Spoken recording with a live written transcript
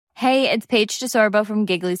Hey, it's Paige DeSorbo from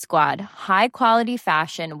Giggly Squad. High quality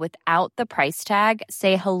fashion without the price tag.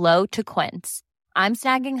 Say hello to Quince. I'm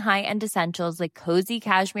snagging high-end essentials like cozy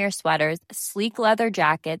cashmere sweaters, sleek leather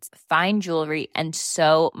jackets, fine jewelry, and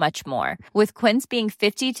so much more. With Quince being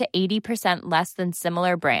 50 to 80% less than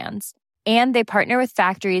similar brands. And they partner with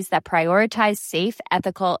factories that prioritize safe,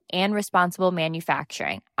 ethical, and responsible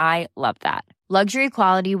manufacturing. I love that. Luxury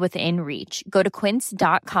quality within reach. Go to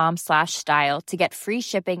quince.com/style to get free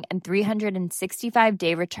shipping and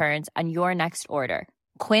 365-day returns on your next order.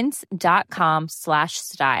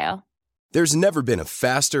 Quince.com/style. There's never been a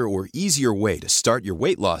faster or easier way to start your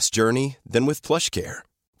weight loss journey than with PlushCare.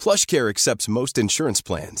 PlushCare accepts most insurance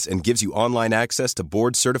plans and gives you online access to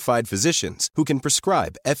board-certified physicians who can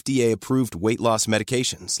prescribe FDA-approved weight loss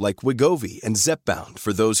medications like Wegovy and Zepbound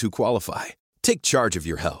for those who qualify. Take charge of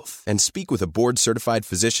your health and speak with a board-certified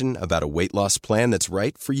physician about a weight loss plan that's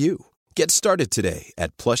right for you. Get started today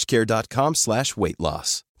at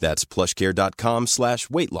plushcare.com/weightloss. That's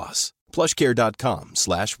plushcare.com/weightloss.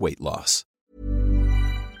 plushcare.com/weightloss.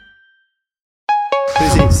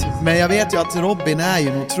 Precis, men jag vet ju att Robin är ju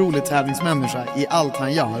en otrolig tävlingsmänniska i allt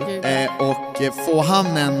han gör. Och får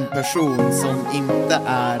han en person som inte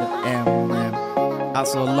är en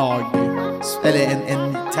alltså lag eller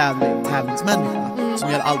en tävlingsmänniska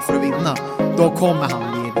som gör allt för att vinna, då kommer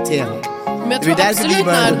han bli irriterad. Men jag tror det är därför vi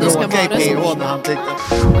började bråka i PH när han tyckte.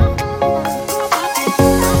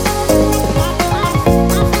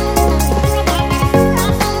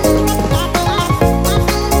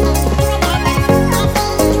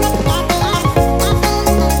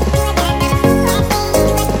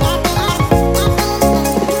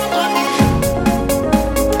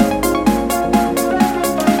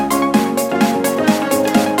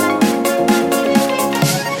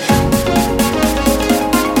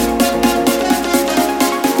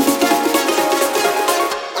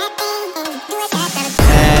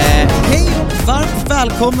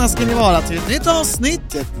 Välkomna ska ni vara till ett nytt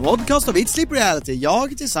avsnitt, ett podcast av It's Sleep Reality.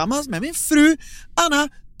 Jag tillsammans med min fru Anna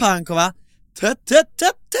Pankova. Täljeblad.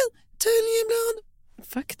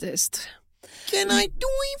 Faktiskt. Can I do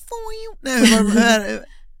it for you? Nej,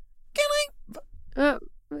 can I?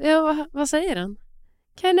 Ja, vad säger den?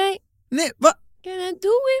 Can I? Nej, va? Can I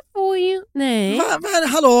do it for you? Nej. Vad är det?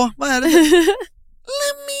 Hallå, vad är det?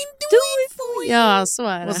 Let me do it for you. Ja, så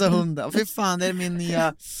är det. Och så hundar. Fy fan, det är min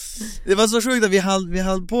nya... Det var så sjukt att vi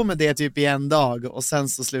höll på med det typ i en dag. Och sen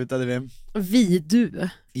så slutade vi. Du.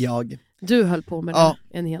 Du höll på med det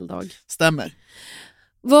en hel dag. Stämmer.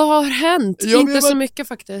 Vad har hänt? Inte så mycket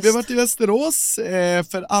faktiskt. Vi har varit i Västerås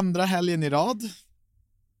för andra helgen i rad.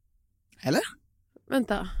 Eller?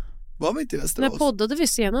 Vänta. Var vi inte i Västerås? När poddade vi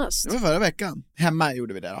senast? Det var förra veckan. Hemma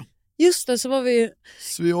gjorde vi det då. Just det, så var vi...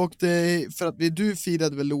 Så vi åkte, för att du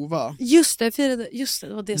firade väl Lova? Just det, det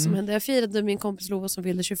var det som hände. Jag firade min kompis Lova som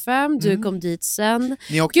fyllde 25. Du kom dit sen.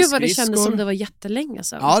 Gud vad det kändes som det var jättelänge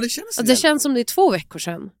sedan. Ja, det kändes det känns som det är 2 veckor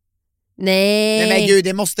sedan. Nej men gud,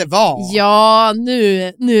 det måste vara. Ja,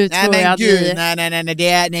 nu tror jag gud, nej,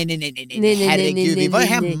 herregud, vi var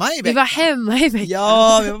hemma i veckan. Vi var hemma i veckan.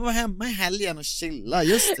 Ja, vi var hemma i helgen och chilla,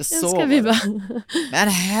 just det, så ska vi bara... Men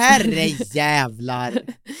herre jävlar.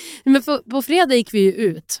 Men på fredag gick vi ju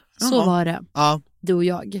ut. Så var det. Ja. Du och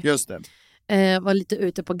jag. Just det. Var lite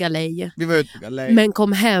ute på galej. Vi var ute på galej. Men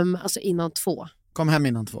kom hem alltså innan 2. Kom hem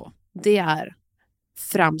innan 2. Det är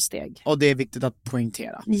framsteg. Och det är viktigt att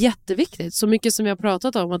poängtera. Jätteviktigt. Så mycket som vi har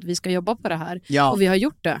pratat om att vi ska jobba på det här. Ja. Och vi har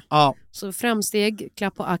gjort det. Ja. Så framsteg,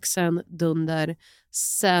 klapp på axeln, dunder.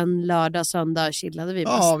 Sen lördag, söndag chillade vi.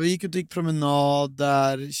 Ja, vi gick ut och gick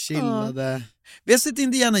promenader, chillade. Ja. Vi har sett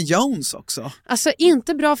Indiana Jones också. Alltså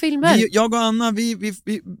inte bra filmer. Jag och Anna,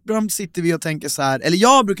 ibland sitter vi och tänker så här. Eller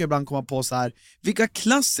jag brukar ibland komma på så här. Vilka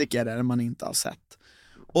klassiker är det man inte har sett?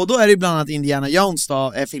 Och då är det bland annat Indiana Jones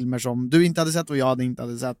då, är filmer som du inte hade sett och jag inte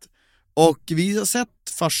hade sett. Och vi har sett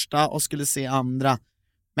första och skulle se andra.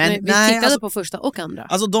 Men vi tittade på första och andra.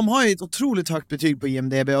 Alltså de har ju ett otroligt högt betyg på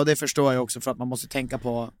IMDb och det förstår jag också för att man måste tänka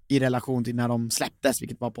på i relation till när de släpptes,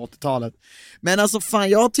 vilket var på 80-talet. Men alltså fan,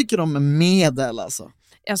 jag tycker de är medel alltså.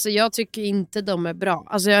 Alltså jag tycker inte de är bra.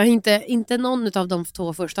 Alltså jag har inte någon av de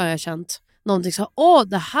 2 första har jag känt någonting så,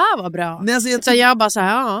 det här var bra. Nej, alltså så jag bara så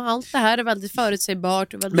här, allt det här är väldigt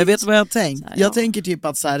förutsägbart. Väldigt... Men vet du vad jag tänkt? Här, jag tänker typ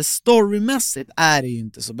att så här, storymässigt är det ju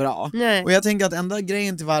inte så bra. Nej. Och jag tänker att enda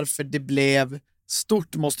grejen till varför det blev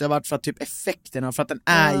stort måste ha varit för att typ effekterna, för att den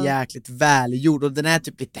är jäkligt välgjord och den är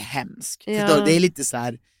typ lite hemsk. Förstår? Det är lite så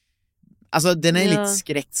här. Alltså den är lite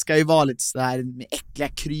skräck, ska ju vara lite sådär med äckliga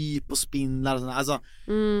kryp och spindlar och sådär. Alltså,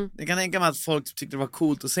 jag kan tänka mig att folk tyckte det var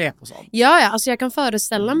coolt att se på sånt. Ja, alltså jag kan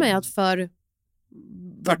föreställa mig att för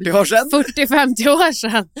 40 år sedan. 40-50 år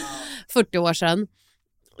sedan. 40 år sedan.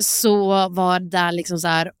 Så var det liksom så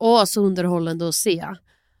här, så underhållande att se.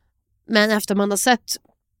 Men efter man har sett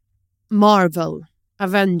Marvel,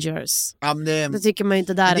 Avengers, Ja, men då tycker man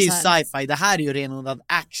inte där det är ju så här. sci-fi. Det här är ju renodlad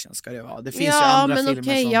action ska det vara. Det finns ju andra men filmer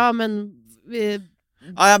okej, som... ja men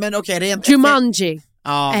Ja, men okej, rent... Jumanji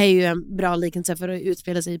Ja. är ju en bra liknelse för att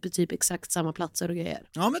utspela sig på typ exakt samma platser och grejer.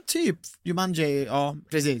 Ja, men typ Jumanji, ja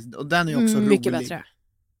precis. Och den är ju också rolig. Mycket bättre.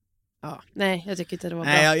 Ja, nej, jag tycker inte det var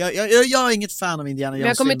bra. Nej, jag är inget fan av Indiana Jones. Men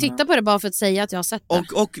jag kommer titta på det bara för att säga att jag har sett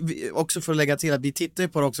det. Och också för att lägga till att vi tittar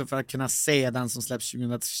på det också för att kunna se den som släpps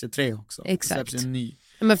 2023 också. Exakt. Det släpps en ny.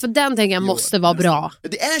 Men för den tänker jag måste vara bra.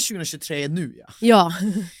 Det är 2023 nu, ja. Ja,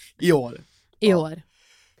 I år. i år.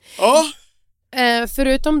 Ja.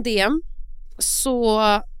 Förutom det så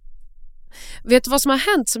vet du vad som har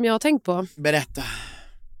hänt som jag har tänkt på? Berätta.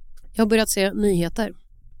 Jag har börjat se nyheter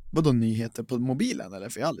Vadå nyheter på mobilen eller?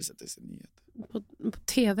 För jag har aldrig sett det i nyheter. på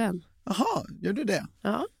tvn. Jaha, gör du det?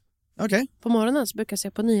 Ja, Okej. på morgonen så brukar jag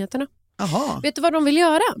se på nyheterna. Jaha. Vet du vad de vill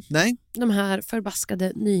göra? Nej. De här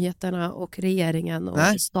förbaskade nyheterna och regeringen och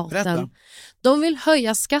Nej, staten. berätta. De vill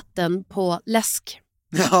höja skatten på läsk.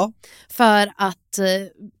 Ja. För att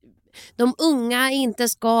de unga inte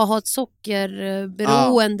ska ha ett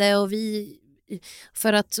sockerberoende och vi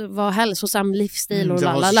för att vara hälsosam livsstil och Så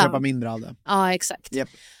måste lalala. köpa mindre av det. Ja, exakt. Yep.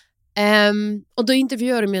 Och då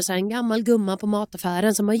intervjuar de ju så här en gammal gumma på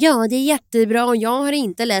mataffären som bara, ja det är jättebra och jag har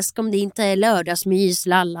inte läsk om det inte är lördagsmys,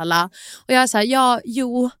 lalala. Och jag är så här, ja,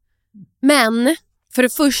 jo. Men för det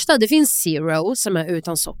första, det finns Zero som är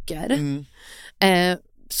utan socker.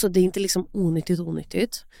 Så det är inte liksom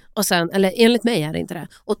onyttigt. Och sen, eller enligt mig är det inte det.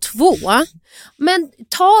 Och 2, men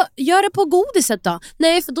gör det på godiset då.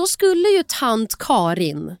 Nej, för då skulle ju tant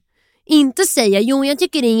Karin inte säga, jo jag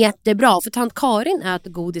tycker det är jättebra. För tant Karin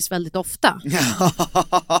äter godis väldigt ofta.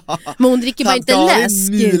 Men hon dricker bara inte läsk.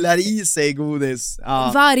 Tant Karin mular i sig godis.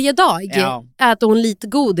 Ja. Varje dag Ja. äter hon lite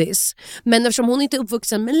godis. Men eftersom hon inte är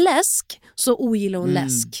uppvuxen med läsk så ogillar hon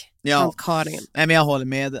läsk. Ja. Tant Karin. Nej, men jag håller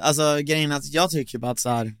med. Alltså grejen är att jag tycker bara att så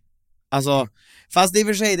här, alltså, fast i och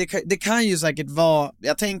för sig det kan ju säkert vara,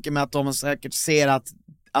 jag tänker mig att de säkert ser att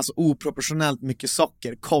alltså oproportionellt mycket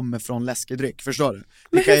socker kommer från läskedryck, förstår du?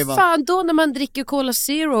 Men kan ju hur fan då när man dricker Cola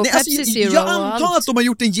Zero, Nej, Pepsi alltså, Zero jag och antar allt? att de har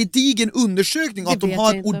gjort en gedigen undersökning och Det att de vet har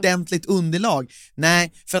jag ett inte. ordentligt underlag.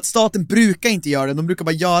 Nej, för att staten brukar inte göra det, de brukar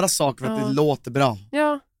bara göra saker för att Ja. det låter bra.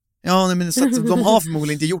 Ja. Ja, nej, men så de har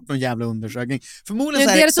förmodligen inte gjort någon jävla undersökning. Förmodligen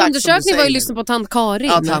så är det Deras exakt som du undersökning var ju säger. lyssna på tant Karin.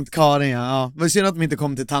 Ja, tant Karin, ja. Vad synd att de inte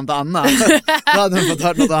kom till tant Anna. Då hade de fått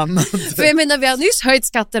höra något annat. För jag menar, vi har nyss höjt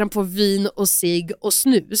skatterna på vin och cigg och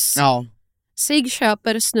snus. Ja. Cigg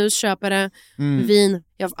köper, snus köper det, vin,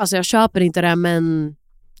 jag köper inte det men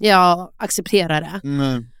jag accepterar det.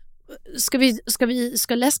 Mm.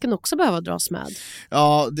 Ska läsken också behöva dras med?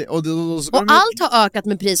 Ja, då ska Och allt har ökat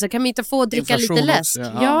med priser, kan vi inte få dricka lite inflation läsk?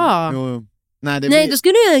 också, Ja. Jo. Nej, Nej, då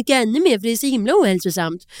skulle det öka ännu mer för det är så himla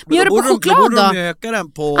ohälsosamt. Men gör det på Då choklad borde då. de öka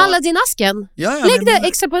den på... Aladdin-asken. Ja, Lägg men- det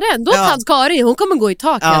extra på den. Då Ja. tant Karin, hon kommer gå i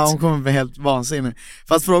taket. Ja, hon kommer bli helt vansinnig.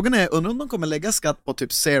 Fast frågan är, undrar om de kommer lägga skatt på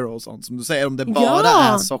typ Zero och sånt, som du säger, om det bara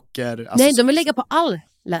Ja. är socker. Alltså, Nej, de vill lägga på all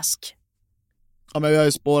läsk. Ja, men jag har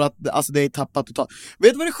ju spårat, alltså det är tappat totalt.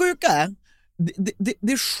 Vet du vad det sjuka är?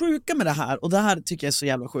 Det sjuka med det här, och det här tycker jag är så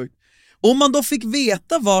jävla sjukt. Om man då fick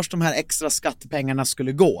veta vars de här extra skattepengarna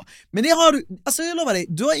skulle gå. Men det har du, alltså jag lovar dig,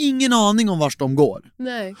 du har ingen aning om vars de går.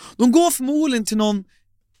 Nej. De går förmodligen till någon,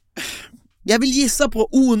 jag vill gissa på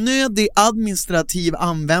onödig administrativ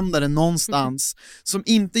användare någonstans som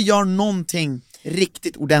inte gör någonting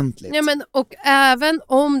riktigt ordentligt. Ja, men, och även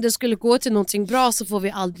om det skulle gå till någonting bra så får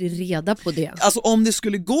vi aldrig reda på det. Alltså om det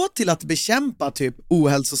skulle gå till att bekämpa typ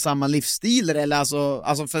ohälsosamma livsstilar eller alltså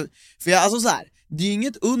för jag, alltså så här,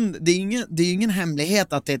 det är ingen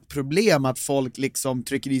hemlighet att det är ett problem att folk liksom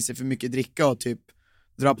trycker i sig för mycket dricka och typ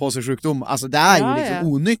drar på sig sjukdom. Alltså det är ju liksom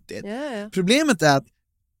onyttigt. Ja. Problemet är att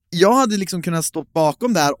jag hade liksom kunnat stå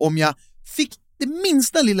bakom det här om jag fick det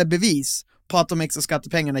minsta lilla bevis på att de extra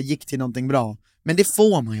skattepengarna gick till någonting bra. Men det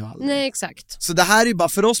får man ju aldrig. Nej, exakt. Så det här är ju bara,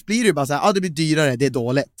 för oss blir det ju bara så här, det blir dyrare, det är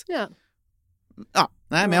dåligt. Ja. Ja,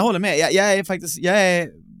 nej men jag håller med. Jag är faktiskt, jag är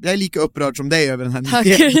lika upprörd som dig över den här Tack.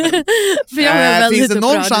 nyheten. För jag är väldigt Finns det någon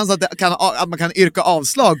upprörd. chans att man kan yrka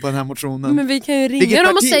avslag på den här motionen? Men vi kan ju Vilket ringa dem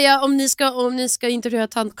och parti? säga om ni ska intervjua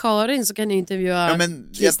tant Karin så kan ni intervjua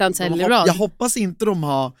Christian jag Tellerad. hoppas inte de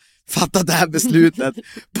har, fattat det här beslutet.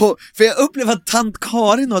 För jag upplever att tant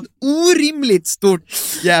Karin har ett orimligt stort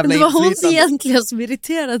jävla inflytande. Det var hon egentligen som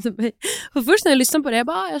irriterade mig. Och först när jag lyssnade på det, jag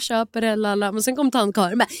bara, jag köper det, lala. Men sen kom tant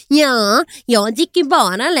Karin och bara, ja, jag dricker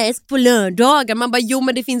bara läsk på lördagar. Man bara, jo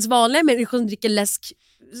men det finns vanliga människor som dricker läsk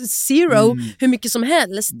zero hur mycket som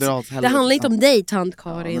helst. Det handlar inte om dig, tant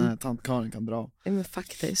Karin. Ja, nej, tant Karin kan dra. Ja, men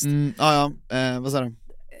faktiskt. Vad sa du?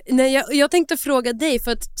 Nej, jag tänkte fråga dig,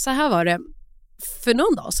 för att så här var det. För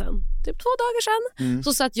någon dag sedan, typ 2 dagar sedan,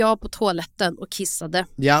 så satt jag på toaletten och kissade.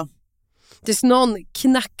 Ja. Tills någon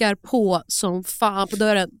knackar på som fan på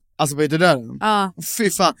dörren. Alltså på ytterdörren? Ja. Fy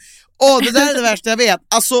fan. Det där är det värsta jag vet.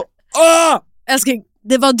 Alltså, Älskling,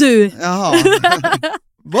 det var du. Jaha.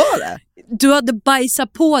 Var det? Du hade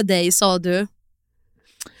bajsat på dig, sa du.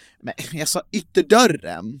 Men jag sa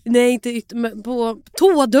ytterdörren. Nej, inte men på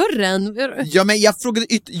tådörren. Ja, men jag frågade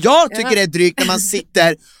jag tycker det är drygt när man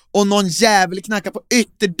sitter och någon jävel knackar på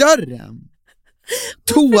ytterdörren.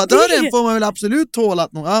 Toadörren får man väl absolut tåla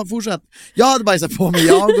att någon... fortsätt. Jag hade bajsat på mig,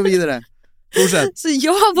 jag går vidare. Fortsätt. Så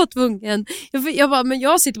jag var tvungen. Jag bara, men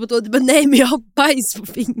jag sitter på toaletten. Men nej, men jag har bajs på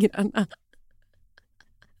fingrarna.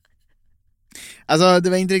 Alltså det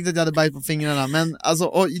var inte riktigt att jag hade bajs på fingrarna, men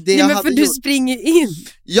alltså det nej, men för du springer in.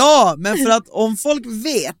 Ja, men för att om folk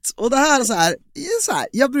vet, och det här är så här,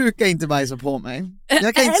 jag brukar inte bajsa på mig.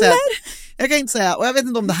 Jag kan inte säga, och jag vet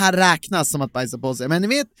inte om det här räknas som att bajsa på sig, men ni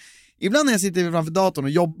vet, ibland när jag sitter framför datorn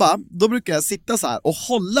och jobbar, då brukar jag sitta så här och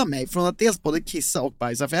hålla mig från att dels både kissa och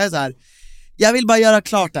bajsa, för jag är så här, jag vill bara göra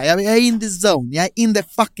klart det. Jag är in the zone, jag är in the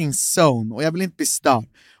fucking zone, och jag vill inte bli störd.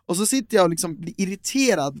 Och så sitter jag och liksom blir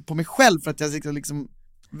irriterad på mig själv för att jag liksom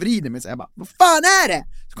vrider mig, så jag bara, vad fan är det?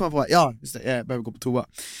 Så kommer jag på, ja just det, jag behöver gå på toa.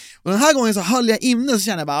 Och den här gången så höll jag inne, så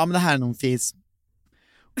kände jag bara, ja men det här är någon fis.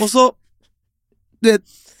 Och så du vet,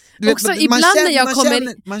 också ibland när jag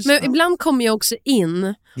kommer ibland kommer jag också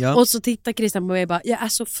in, och så tittar Christian på mig och bara, jag är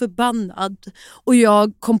så förbannad, och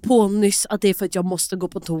jag kom på nyss att det är för att jag måste gå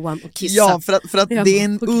på toan och kissa. Ja, för att det är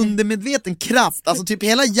en undermedveten kraft, alltså typ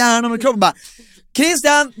hela hjärnan och kroppen bara,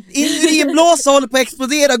 Christian, urinblåsa håller på att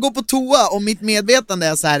explodera, gå på toa, och mitt medvetande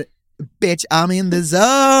är så här, bitch, I'm in the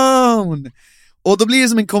zone. Och då blir det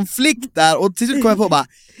som en konflikt där, och till slut kommer jag på bara,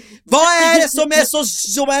 vad är det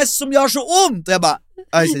som gör så ont? Och jag bara,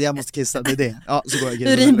 jag måste kissa, det är det. Ja, så går jag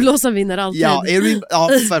kissa. Urinblåsan vinner alltid. Ja,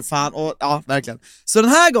 för fan, och ja, verkligen. Så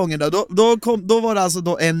den här gången då var det alltså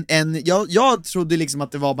då jag trodde liksom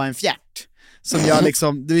att det var bara en fjärt. Som jag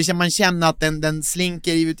liksom, man känner att den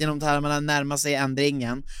slinker ut genom tarmarna, närmar sig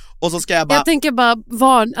ändringen. Och så ska jag bara... Jag tänker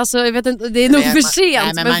bara, alltså jag vet inte, det är nog för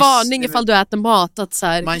sent, men varning ifall du äter mat, att så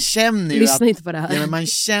här, man känner ju lyssna inte på det här. Nej, men man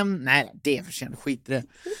känner, nej det är för sent, skit i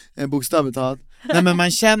det, bokstavligt talat. Nej, men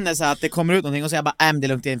man känner så att det kommer ut någonting, och så jag bara, det är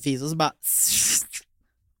lugnt, det är en fis. Och så bara,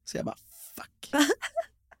 så jag bara, fuck.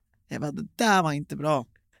 Jag bara, det där var inte bra.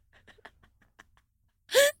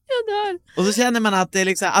 Jag dör. Och så känner man att det är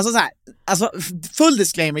liksom, alltså så här, alltså full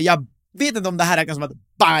disclaimer, jag vet inte om det här räknas som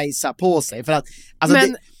att bajsa på sig, för att alltså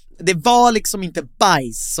men... det var liksom inte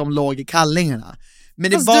bajs som låg i kallingarna.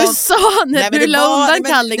 Men det var... Du sa när du la undan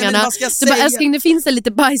kallingarna. Du bara, älskling, det finns det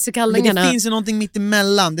lite bajs i kallingarna. Men det finns ju någonting mitt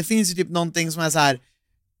emellan. Det finns ju typ någonting som är så här,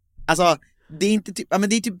 alltså det är inte typ, ja men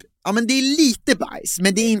det är typ, ja men det är lite bajs,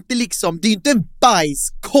 men det är inte liksom, det är inte en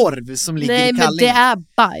bajskorv som ligger i kallingen. Nej, men det är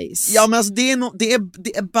bajs. Ja, men alltså det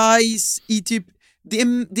är bajs i typ, det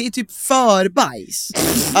är typ förbajs.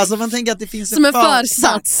 Alltså man tänker att det finns som en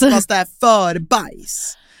försats, fast det är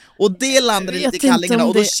förbajs. Och det landade lite i kallingarna,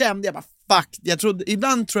 och då kände jag bara, fuck,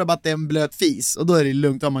 ibland tror jag bara att det är en blöt fis, och då är det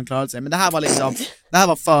lugnt om man klarar sig. Men det här var liksom, det här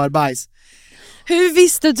var förbajs. Hur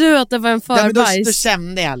visste du att det var en förbajs? Ja, men då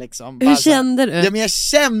kände jag liksom. Hur kände du? Ja, men jag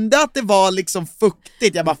kände att det var liksom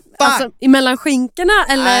fuktigt. Jag bara, fuck! Alltså, mellan skinkorna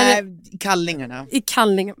eller? Kallingarna. I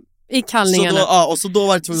kallingarna. Så då, och så då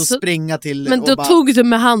var det tvungen att springa till. Men då tog du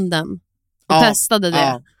med handen och testade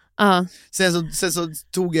det? Ja. Sen så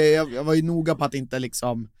tog jag var ju noga på att inte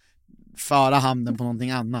liksom föra handen på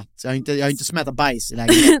någonting annat. Så jag har inte smätat bajs i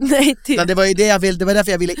lägenheten. Nej, det var ju det jag ville. Det var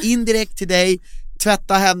därför jag ville indirekt till dig,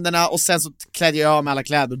 tvätta händerna, och sen så klädde jag av med alla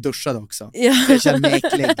kläder och duschade också. Ja. Jag kände mig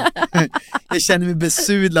äcklig. Jag kände mig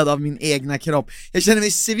besudlad av min egna kropp. Jag kände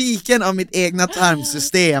mig sviken av mitt egna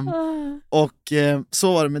tarmsystem. Och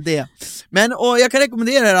så var det med det. Men och jag kan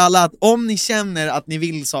rekommendera er alla att om ni känner att ni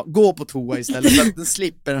vill gå på toa istället, så att den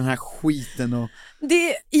slipper den här skiten. Och...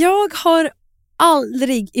 Jag har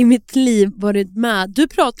aldrig i mitt liv varit med. Du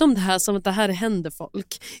pratar om det här som att det här händer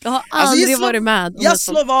folk. Jag har aldrig varit med. Jag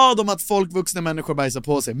slår vad om att vuxna människor bajsar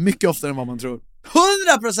på sig mycket oftare än vad man tror.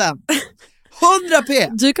 100%! 100p!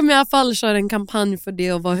 Du kommer i alla fall köra en kampanj för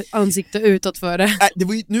det och vara ansikte utåt för det.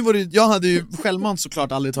 Jag hade ju självmant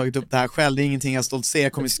såklart aldrig tagit upp det här själv. Det är ingenting jag stolt ser,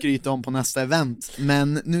 jag kommer skryta om på nästa event.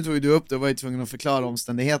 Men nu tog du upp det och var ju tvungen att förklara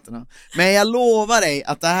omständigheterna. Men jag lovar dig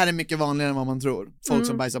att det här är mycket vanligare än vad man tror. Folk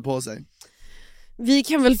som bajsar på sig. Vi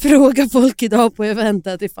kan väl fråga folk idag på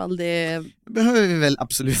eventet ifall det behöver vi väl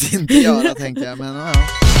absolut inte göra, tänker jag. Men ja.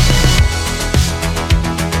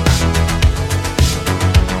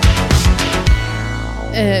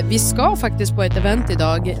 Vi ska faktiskt på ett event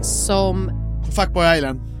idag som Fuckboy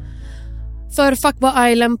Island. För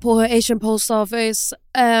Fuckboy Island på Asian Post Office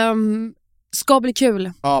ska bli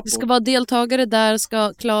kul. Ja, det ska vara deltagare där,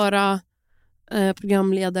 ska Klara,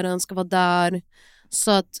 programledaren, ska vara där.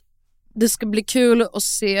 Så att det ska bli kul att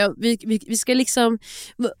se. Vi ska liksom...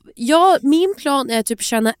 min plan är typ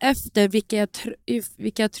känna efter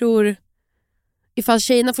vilka jag tror... Ifall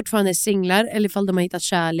tjejerna fortfarande är singlar eller ifall de har hittat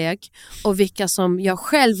kärlek, och vilka som jag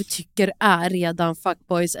själv tycker är redan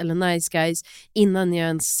fuckboys eller nice guys innan jag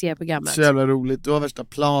ens ser programmet. Så jävla roligt, du har värsta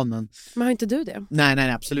planen. Men har inte du det?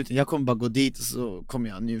 Nej, absolut inte. Jag kommer bara gå dit och så kommer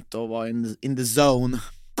jag njuta och vara in the zone.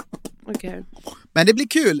 Okay. Men det blir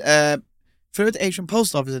kul. För ett Asian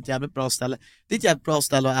Post Office är ett jävligt bra ställe. Det är ett jävligt bra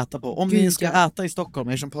ställe att äta på. Om ni ska äta i Stockholm,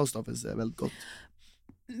 Asian Post Office är väldigt gott.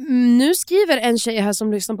 Nu skriver en tjej här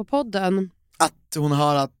som lyssnar på podden att hon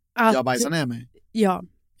hör att jag bajsar ner mig. Ja.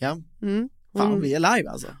 Fan, vi är live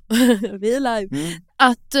alltså. Vi är live.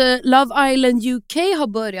 Att Love Island UK har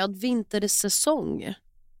börjat vintersäsong.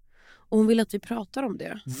 Och hon vill att vi pratar om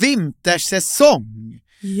det. Vintersäsong?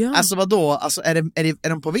 Ja. Alltså vadå? Alltså är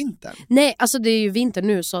de på vintern? Nej, alltså det är ju vinter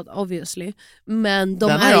nu så obviously. Men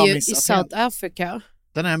de är ju i South Africa.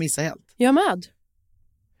 Den har jag missat helt. Jag med.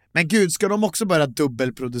 Men gud, ska de också börja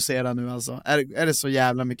dubbelproducera nu alltså? Är det så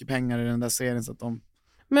jävla mycket pengar i den där serien så att de...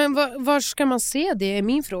 Men var ska man se det är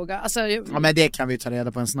min fråga. Alltså, Ja, men det kan vi ta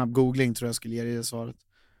reda på, en snabb googling tror jag skulle ge dig det svaret.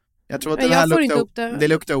 Jag tror att det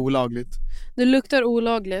luktar olagligt. Det luktar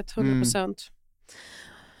olagligt, 100%.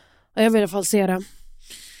 Jag vill i alla fall se det.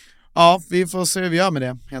 Ja, vi får se hur vi gör med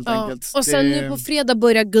det, helt enkelt. Och sen nu på fredag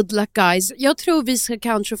börjar Good Luck Guys. Jag tror vi ska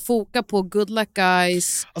kanske foka på Good Luck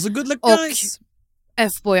Guys. Alltså Good Luck Guys...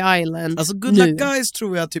 F-Boy Island. Alltså Good Luck Guys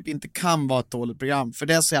tror jag typ inte kan vara ett dåligt program. För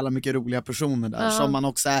det är så jävla mycket roliga personer där som man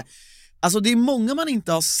också är... Alltså det är många man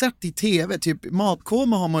inte har sett i tv. Typ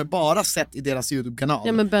Matkoma har man ju bara sett i deras YouTube-kanal.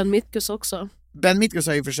 Ja, men Ben Mitkus också. Ben Mitkus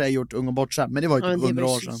har ju för sig gjort Ung och bortskämd, men det var ju typ 100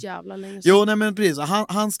 år sedan. Jävla länge sedan. Jo, nej men precis.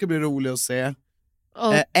 Han ska bli rolig att se.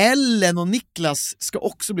 Ellen och Niklas ska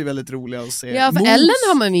också bli väldigt roliga att se. Ja, för Ellen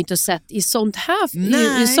har man ju inte sett i sånt här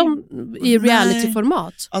i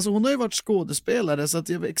reality-format. Alltså hon har ju varit skådespelare så att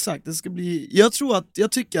exakt, det ska bli...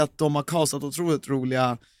 Jag tycker att de har kastat otroligt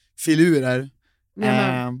roliga filurer.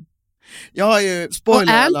 Jag har ju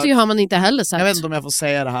spoiler. Och Anty har man inte heller sett. Jag vet inte om jag får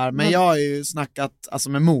säga det här, men jag har ju snackat alltså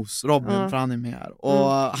med Mos, Robin, för han är med här.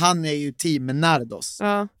 Och han är ju team med Nardos.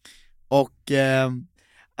 Och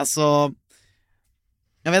alltså...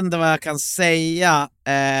 Jag vet inte vad jag kan säga,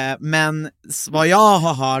 men vad jag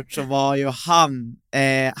har hört så var ju han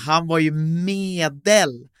var ju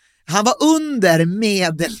han var under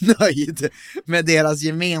medelnöjd med deras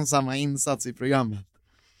gemensamma insats i programmet.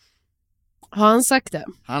 Har han sagt det?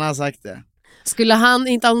 Han har sagt det. Skulle han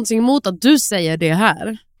inte ha någonting emot att du säger det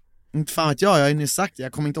här? Inte fan vet jag har ju nyss sagt det,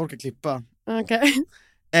 jag kommer inte orka klippa. Okej.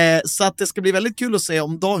 Så att det ska bli väldigt kul att se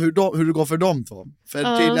om hur det går för dem två.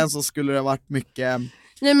 För tydligen så skulle det ha varit mycket...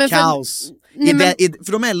 kaos.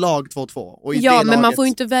 För de är lag 2-2. Och i det men man får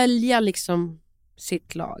inte välja liksom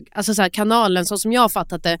sitt lag. Alltså så här, kanalen, så som jag har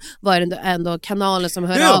fattat det, var det ändå kanalen som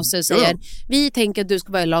hör av sig och säger vi tänker att du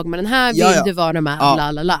ska vara i lag med den här, vill du vara med,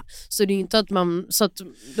 lalala. Så det är ju inte att man, så att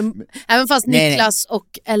även fast Niklas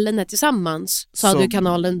och Ellen är tillsammans så hade ju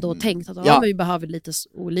kanalen då tänkt att vi behöver lite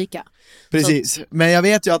olika. Precis, så. Men jag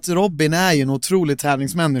vet ju att Robin är ju en otrolig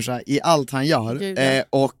tävlingsmänniska i allt han gör.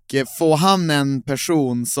 Och får han en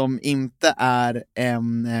person som inte är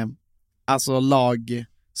en alltså lag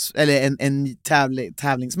eller en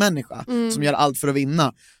tävlingsmänniska som gör allt för att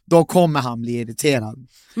vinna, då kommer han bli irriterad.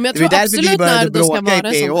 Men jag tror det var därför vi började bråka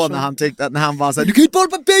i PH när han tyckte att när han var så här, du kan ju inte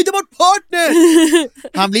bara byta bort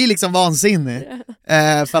partner. Han blir liksom vansinnig.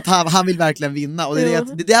 För att han vill verkligen vinna. Och det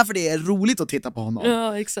är därför det är roligt att titta på honom.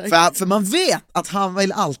 Ja, exakt. För man vet att han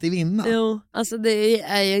vill alltid vinna. Jo, alltså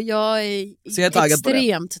jag är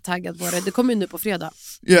extremt taggad på det. Det kommer ju nu på fredag.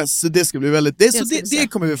 Yes, så det ska bli väldigt... Det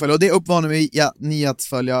kommer vi följa. Och det uppmanar vi ni att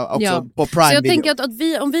följa också på Prime. Så jag tänker att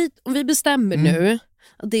om vi bestämmer nu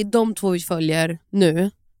att det är de två vi följer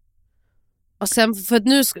nu. Och sen, för att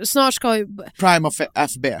nu snart ska ju... Prime of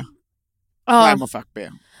FB. Ja. Prime of FB.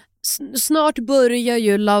 snart börjar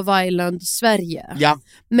ju Love Island Sverige. Ja.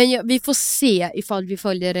 Men vi får se ifall vi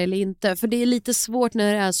följer det eller inte. För det är lite svårt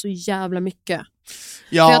när det är så jävla mycket.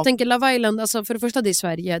 Ja. För jag tänker Love Island, alltså för det första det är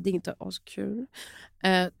Sverige, det är inte askul.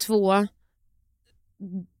 2,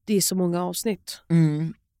 det är så många avsnitt.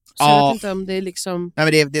 Så jag vet inte om det är liksom... Nej,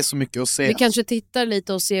 men det är så mycket att se. Vi kanske tittar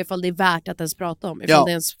lite och ser ifall det är värt att ens prata om. Ifall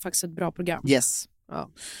det är faktiskt ett bra program. Yes. Ja,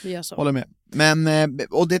 vi gör så. Håller med. Men,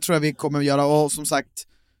 och det tror jag vi kommer att göra. Och som sagt,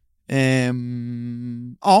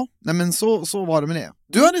 ja, nej men så var det med det.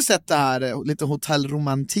 Du hade sett det här, lite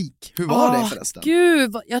hotellromantik. Hur var det förresten?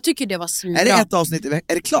 Gud, jag tycker det var svinbra. Är det ett avsnitt är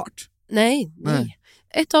det klart? Nej.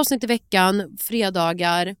 Ett avsnitt i veckan,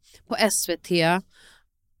 fredagar på SVT.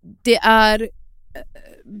 Det är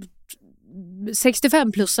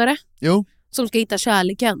 65-plussare som ska hitta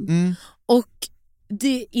kärleken. Och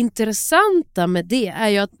det intressanta med det är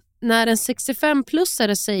ju att när en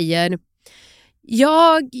 65-plussare säger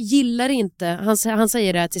jag gillar inte, han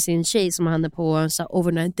säger det här till sin tjej som han är på en så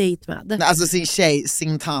overnight date med. Nej, alltså sin tjej,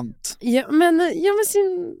 sin tant. Ja men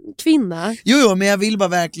sin kvinna. Jo, men jag vill bara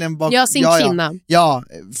verkligen sin kvinna. Ja,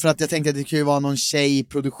 för att jag tänkte att det kan ju vara någon tjej i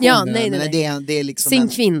produktionen. Ja, nej. Det är liksom sin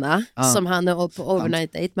kvinna som han är på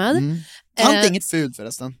overnight date med. Tant är inget fult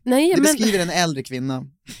förresten. Nej, det beskriver en äldre kvinna.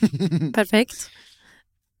 Perfekt.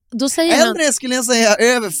 Då säger äldre skulle jag säga,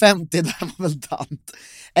 över 50, där är man väl tant.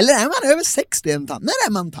 Eller är man över 60 en tant? När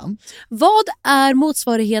är man tant? Vad är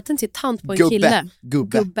motsvarigheten till tant på en kille?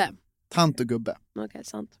 Gubbe. Tant och gubbe. Okej,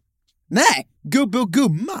 sant. Nej, gubbe och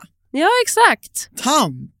gumma. Ja, exakt.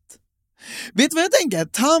 Tant. Vet du vad jag tänker?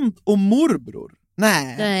 Tant och morbror.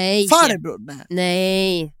 Nej. Farbror.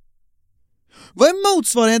 Nej. Vad är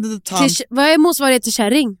motsvarigheten till tant? Vad är motsvarigheten till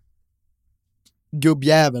kärring?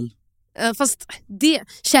 Gubbjävel. Fast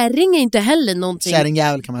kärring är inte heller någonting.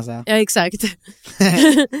 Kärringjävel kan man säga. Ja, exakt.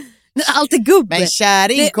 Allt är gubbe. Men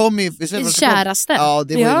kärring kommer ju... Käraste. Ja,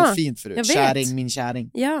 det var ju något fint förut. Kärring, min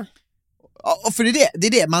kärring. Ja. Och för det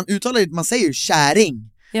är det. Man uttalar man säger ju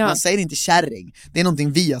kärring. Ja. Man säger inte kärring. Det är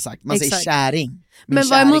någonting vi har sagt. Man säger kärring. Men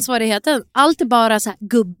vad är motsvarigheten? Allt är bara så här,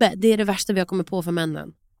 gubbe. Det är det värsta vi har kommit på för männen.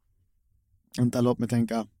 Inte, låt mig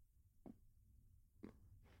tänka.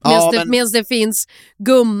 Medan det finns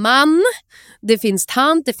gumman, det finns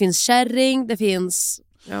tant, det finns kärring, det finns...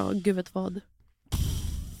 Ja, gud vet vad.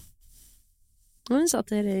 Jag sa att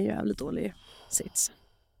det är en jävligt dålig sits.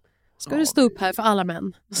 Ska du stå upp här för alla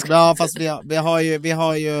män? Ja, fast vi har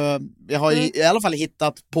ju i alla fall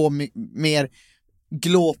hittat på mer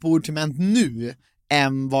glåpord till män nu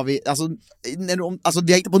än vad vi... Alltså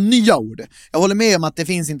vi har hittat på nya ord. Jag håller med om att det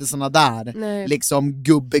finns inte såna där. Nej. Liksom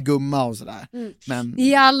gubbe, gumma och sådär. Men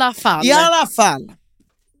I alla fall.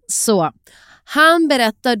 Så, han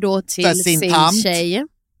berättar då till sin tjej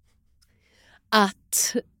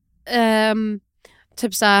att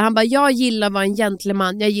typ så här, han bara, jag gillar att vara en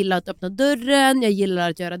gentleman, jag gillar att öppna dörren, jag gillar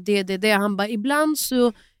att göra det. Han bara, ibland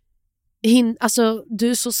så alltså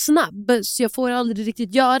du är så snabb så jag får aldrig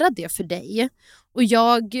riktigt göra det för dig. Och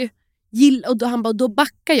jag gillar, och han bara, då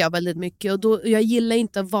backar jag väldigt mycket och jag gillar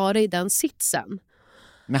inte att vara i den sitsen.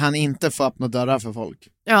 Men han inte får öppna dörrar för folk.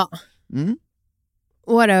 Ja.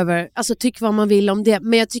 Whatever. Alltså tyck vad man vill om det.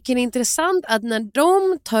 Men jag tycker det är intressant att när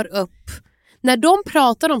de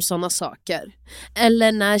pratar om såna saker,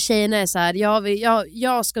 eller när tjejerna är så här,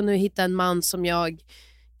 jag ska nu hitta en man som jag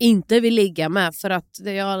inte vill ligga med för att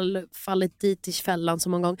jag har fallit dit i fällan så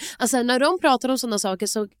många gånger. Alltså när de pratar om såna saker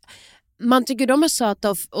så man tycker de är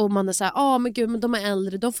söta och man är så här, men gud, men de är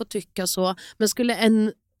äldre, de får tycka så. Men skulle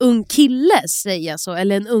en ung kille säga så,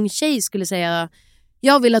 eller en ung tjej skulle säga,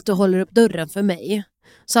 jag vill att du håller upp dörren för mig,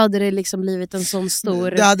 så hade det liksom blivit en sån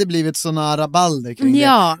stor... Det hade blivit såna rabalder kring det.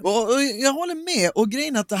 Och jag håller med. Och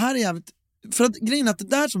grejen att det här är jävligt... För att grejen att det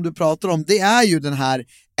där som du pratar om, det är ju den här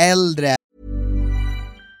äldre...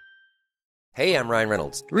 Hey, I'm Ryan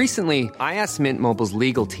Reynolds. Recently, I asked Mint Mobile's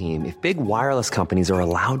legal team if big wireless companies are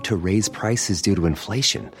allowed to raise prices due to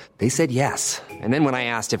inflation. They said yes. And then when I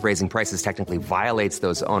asked if raising prices technically violates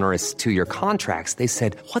those onerous 2-year contracts, they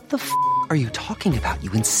said, what the f*** are you talking about,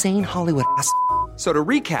 you insane Hollywood ass f- So to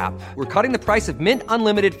recap, we're cutting the price of Mint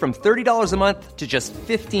Unlimited from $30 a month to just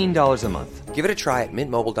 $15 a month. Give it a try at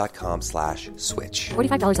mintmobile.com/switch.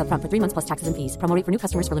 $45 up front for 3 months plus taxes and fees. Promo rate for new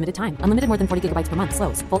customers for limited time. Unlimited more than 40 gigabytes per month.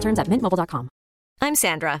 Slows full terms at mintmobile.com. I'm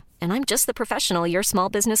Sandra, and I'm just the professional your small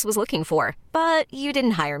business was looking for. But you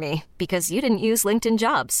didn't hire me because you didn't use LinkedIn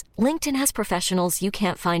Jobs. LinkedIn has professionals you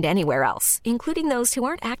can't find anywhere else, including those who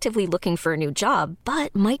aren't actively looking for a new job,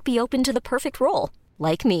 but might be open to the perfect role,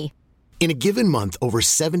 like me. In a given month, over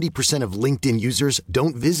 70% of LinkedIn users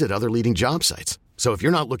don't visit other leading job sites. So if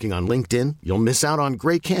you're not looking on LinkedIn, you'll miss out on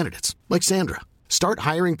great candidates like Sandra. Start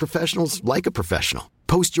hiring professionals like a professional.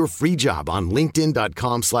 Post your free job on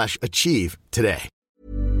linkedin.com/achieve today.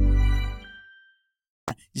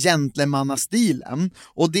 Gentlemannastilen,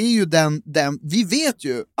 och det är ju den vi vet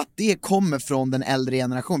ju att det kommer från den äldre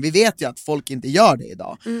generationen. Vi vet ju att folk inte gör det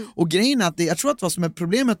idag. Och grejen är att jag tror att vad som är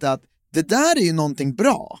problemet är att det där är ju någonting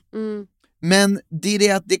bra. Men det är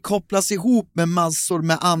det att det kopplas ihop med massor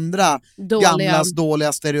med andra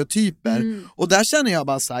dåliga stereotyper. Och där känner jag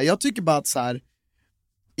bara så här, jag tycker bara att så här,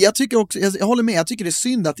 jag håller med, jag tycker det är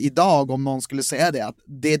synd att idag om någon skulle säga det, att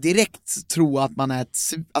det är direkt tro att man är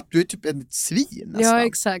att du är typ ett svin nästan. Ja,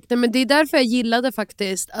 exakt. Nej, men det är därför jag gillade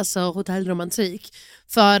faktiskt hotellromantik,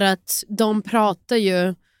 för att de pratar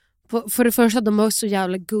ju för det första, de är så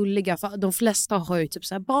jävla gulliga, för de flesta har ju typ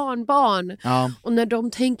så här barn. Ja. Och när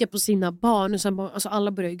de tänker på sina barn, så alltså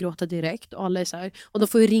alla börjar ju gråta direkt och alla är så här, och de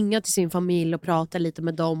får ju ringa till sin familj och prata lite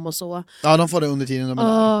med dem och så. Ja, de får det under tiden de är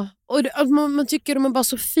där. Och man tycker de är bara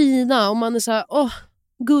så fina, och man är så här,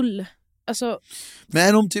 gull. Alltså, men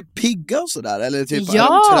är de typ pigga och sådär? Eller typ, ja.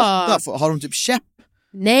 Är de trötta? Har de typ käpp?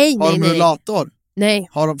 Nej. Har de rullator? Nej.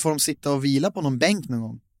 Får de sitta och vila på någon bänk någon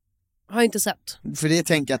gång? Har inte sett. För det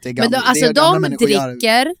tänker jag att det är gamla. Men alltså, de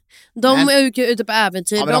dricker, de är ute på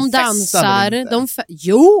äventyr, ja, de dansar,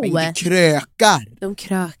 Men krökar. De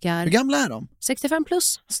krökar. Hur gamla är de? 65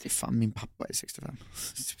 plus. Fan, min pappa är 65.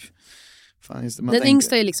 Fan, just det, den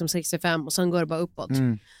yngsta är liksom 65 och sen går det bara uppåt.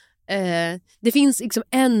 Det finns liksom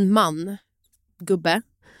en gubbe,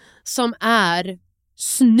 som är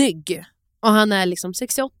snygg. Och han är liksom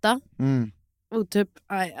 68. Och typ,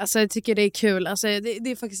 alltså jag tycker det är kul. Alltså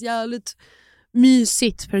det är faktiskt jävligt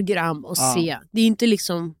mysigt program att se. Det är inte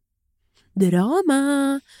liksom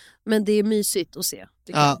drama, men det är mysigt att se.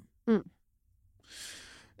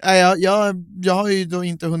 Jag har ju då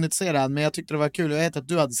inte hunnit se det än, men jag tyckte det var kul. Jag vet att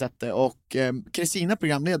du hade sett det, och Kristina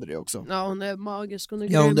programleder det också. Ja, hon är magisk, hon är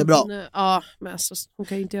grym. Det är bra. Men alltså, hon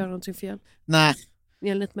kan ju inte göra någonting fel. Nej.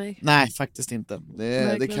 Enligt mig. Nej, faktiskt inte.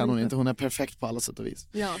 Det kan hon inte. Hon är perfekt på alla sätt och vis.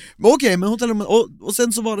 Ja. Okej, men och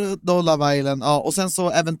sen så var det då Love Island. Ja, och sen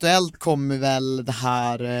så eventuellt kommer väl det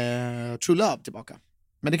här True Love tillbaka.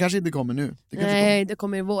 Men det kanske inte kommer nu. Det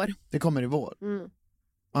kommer i vår. Det kommer i vår.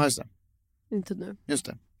 Ja, just det. Inte nu. Just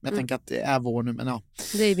det. Jag tänker att det är vår nu, men ja.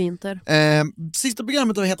 Det är vinter. Sista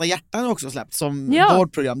programmet då heter Hjärtan också släppt som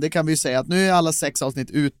vårt program. Det kan vi ju säga att nu är alla 6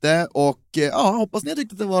 avsnitt ute, och hoppas ni har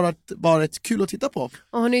tyckt att det varit kul att titta på.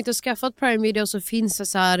 Och har ni inte skaffat Prime Video, så finns det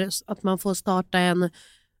så här att man får starta en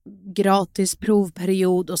gratis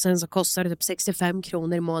provperiod, och sen så kostar det typ 65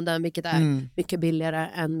 kronor i månaden, vilket är mycket billigare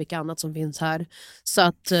än mycket annat som finns här. Så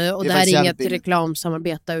att, och det här är inget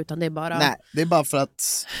reklamsamarbete, utan det är bara... Nej, det är bara för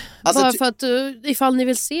att... Alltså, bara för att ifall ni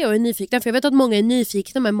vill se och är nyfikna, för jag vet att många är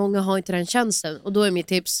nyfikna, men många har inte den tjänsten, och då är mitt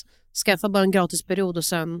tips: skaffa bara en gratis period, och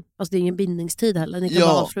sen, alltså det är ingen bindningstid heller, ni kan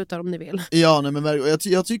bara avsluta om ni vill. Ja, nej, men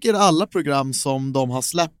jag tycker alla program som de har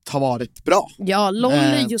släppt har varit bra. Ja,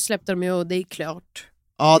 LOL just släppte de ju, och det är klart.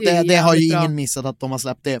 Ja, det har ju ingen missat att de har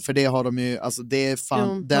släppt det, för det har de ju, alltså det är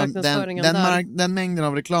fan, den mängden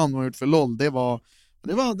av reklam de har gjort för LOL, det var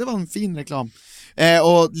en fin reklam.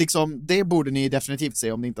 Och liksom, det borde ni definitivt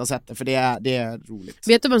se om ni inte har sett det, för det är roligt.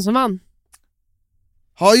 Vet du vem som vann?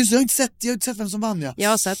 Ja, just det, jag har inte sett vem som vann. Ja. Jag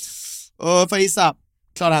har sett. Och får gissa,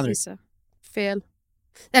 Clara Henry. Fel.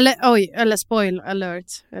 Eller spoil alert,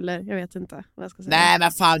 eller jag vet inte vad jag ska säga. Nej,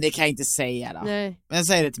 men fan, det kan jag inte säga då. Nej. Men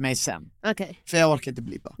säg det till mig sen. Okej. För jag orkar inte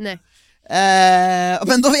blipa. Nej.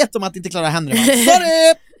 Men då vet de att inte Clara Henry vann.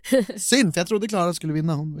 Sorry! Synd, för jag trodde Clara skulle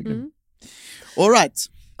vinna. All right.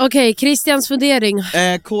 Okej, Christians fundering.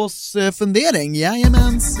 K's fundering,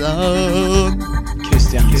 jajamensan.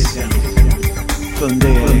 Christian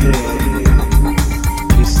fundering.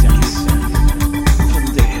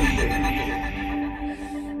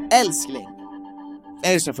 Älskling.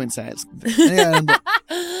 Jag får inte säga älskling.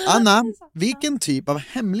 Anna, vilken typ av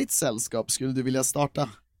hemligt sällskap skulle du vilja starta?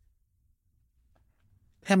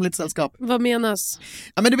 Hemligt sällskap. Vad menas?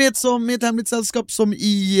 Ja, men du vet, som ett hemligt sällskap som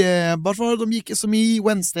i vart var det de gick, som i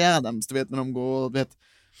Wednesday Addams, du vet när de går, du vet,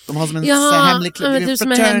 de har som en hemlig klubb. Ja,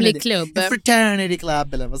 som en hemlig klubb. En fraternity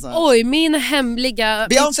club eller vad så. Oj, min hemliga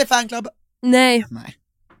Beyoncé fanclub. Nej.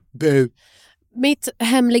 Bu. Mitt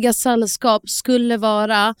hemliga sällskap skulle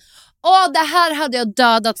vara, det här hade jag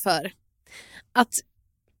dödat för.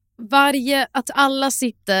 Att alla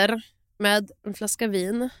sitter med en flaska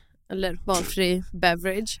vin eller valfri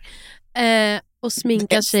beverage och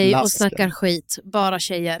sminkar sig och snackar skit, bara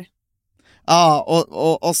tjejer.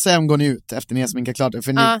 Ja, och sen går ni ut efter ni har sminkat klart det.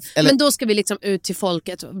 För ni, eller... Men då ska vi liksom ut till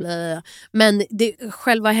folket. Men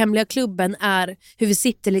själva hemliga klubben är hur vi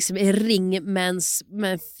sitter liksom i ring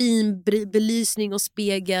med fin belysning och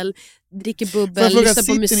spegel, dricker bubbel, lyssnar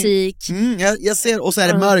på musik. Jag ser, och så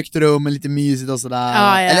är det mörkt rum och lite mysigt och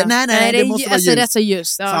sådär. Eller nej, det måste vara ljus. Rätt så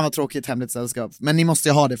ljus. Fan vad tråkigt hemligt sällskap. Men ni måste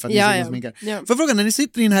ju ha det för att ni ska sminka. Får jag fråga, när ni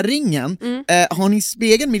sitter i den här ringen, har ni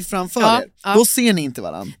spegeln mitt framför er? Då ser ni inte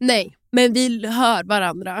varandra. Nej, men vi hör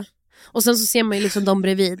varandra. Och sen så ser man ju liksom dem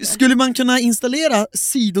bredvid. Skulle man kunna installera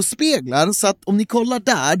sidospeglar så att om ni kollar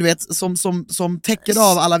där, du vet, som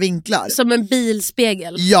täcker av alla vinklar? Som en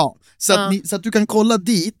bilspegel. Ja, så att du kan kolla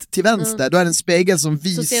dit till vänster, då är det en spegel som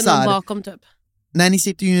visar... Så ser någon bakom typ. Nej, ni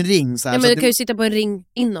sitter ju i en ring så här, ja, men du kan ju sitta på en ring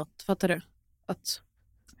inåt, fattar du?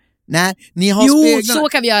 Nej, ni har speglarna... så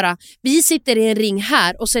kan vi göra. Vi sitter i en ring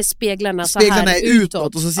här och så är speglarna så här. Speglarna är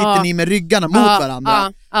utåt och så sitter ni med ryggarna mot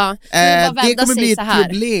varandra. Det kommer bli ett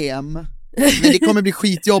problem. Men det kommer bli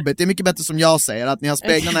skitjobbigt. Det är mycket bättre som jag säger, att ni har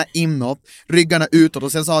speglarna inåt, ryggarna utåt,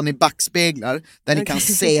 och sen så har ni backspeglar där ni kan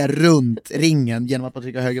se runt ringen genom att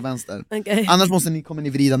trycka höger vänster. Annars kommer ni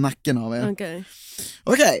vrida nacken av er.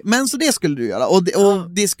 Okej, men så det skulle du göra. Och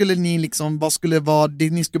det skulle ni liksom, vad skulle vara det,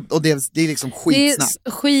 ni skulle, och det är liksom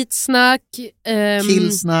skitsnack. Det är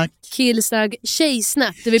skitsnack, killsnack,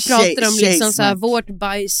 tjejsnack. Där vi pratar om liksom så här, vårt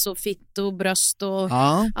bajs och fitt och bröst och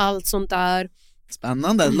allt sånt där.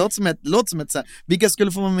 Spännande, det låter som ett så här. Vilka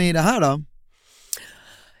skulle få vara med i det här då?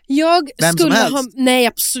 Nej,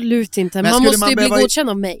 absolut inte. Man måste ju bli godkänd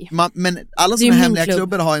av mig. Men alla såna hemliga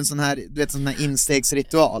klubbar har en sån här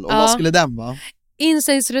instegsritual. Och vad skulle den vara?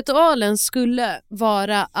 Instegsritualen skulle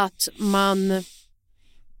vara att man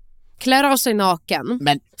klär av sig naken.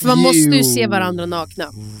 För man måste ju se varandra nakna.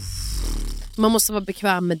 Man måste vara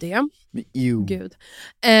bekväm med det. Gud.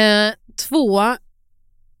 2,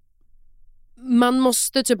 man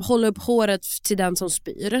måste typ hålla upp håret till den som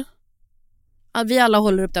spyr. Att vi alla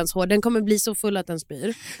håller upp dens hår. Den kommer bli så full att den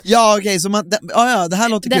spyr. Ja, okej, så det här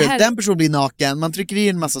låter kul. Den personen blir naken, man trycker in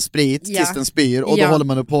en massa sprit tills den spyr, och då håller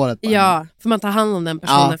man upp håret. Ja, för man tar hand om den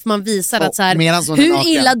personen. För man visar att så här, hur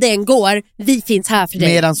illa den går, vi finns här för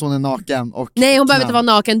dig. Medan hon är naken. Nej, hon behöver inte vara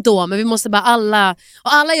naken då, men vi måste bara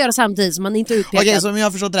alla göra samtidigt, så man inte utpekar. Okej, så om jag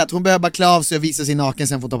har förstått rätt, hon behöver bara klä av sig och visa sig naken,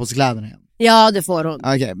 sen får ta på sig kläderna igen. Ja, det får hon.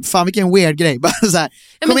 Okej, fan vilken weird grej. Bara så här,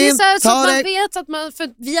 kom in, så att man vet att man, för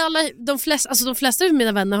vi alla, de flesta av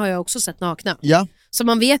mina vänner har jag också sett nakna. Ja. Så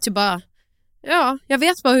man vet ju bara, jag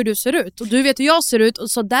vet bara hur du ser ut och du vet hur jag ser ut,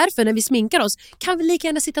 och så därför när vi sminkar oss kan vi lika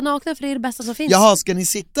gärna sitta nakna, för det är det bästa som finns. Jaha, ska ni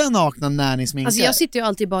sitta nakna när ni sminkar? Alltså jag sitter ju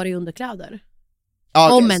alltid bara i underkläder.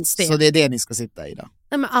 Så det är det ni ska sitta i då?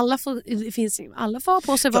 Nej, men alla får ha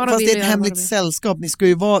på sig vad de vill. Fast det är ett hemligt sällskap. Ni ska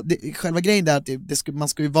ju vara, själva grejen är att man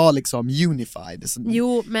ska ju vara liksom unified.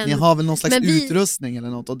 Jo, men ni har väl någon slags utrustning eller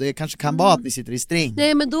något, och det kanske kan vara att ni sitter i string.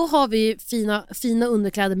 Nej, men då har vi fina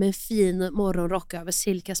underkläder med en fin morgonrock över,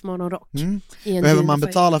 silkes morgonrock. Behöver man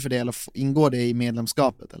betala för det, eller ingår det i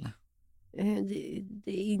medlemskapet eller?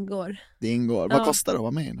 Det ingår. Det ingår. Vad kostar det att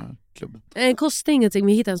vara med i den här klubben? Det kostar ingenting,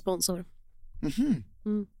 vi hittar en sponsor.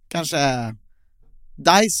 Kanske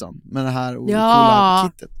Dyson med det här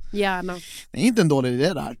coola kittet. Gärna. Det är inte en dålig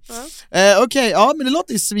idé där. Okej, men det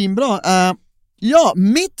låter ju svinbra.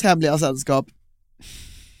 Mitt hemliga sällskap.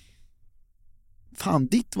 Fan,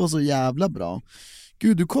 ditt var så jävla bra.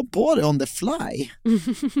 Gud, du kom på det on the fly.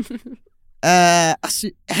 Alltså,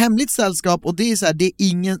 hemligt sällskap, och det är så här, det är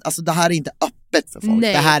ingen, alltså det här är inte öppet för folk.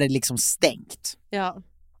 Nej. Det här är liksom stängt. Ja.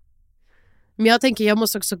 Men jag tänker, jag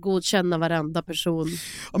måste också godkänna varenda person.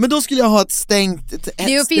 Ja, men då skulle jag ha ett stängt...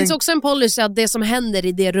 Det finns också en policy att det som händer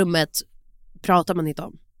i det rummet pratar man inte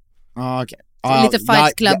om. Okej. Lite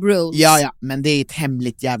Fight Club rules. Ja, men det är ett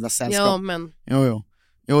hemligt jävla sällskap. Ja, men... Jo,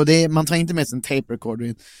 man tar inte med sin tape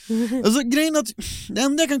recorder. Alltså grejen att det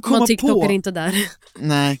enda jag kan komma man TikTokar på... inte där.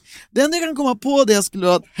 Nej, det enda jag kan komma på det jag skulle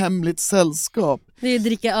ha ett hemligt sällskap. Det är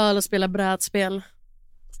dricka öl och spela brädspel.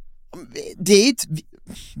 Det är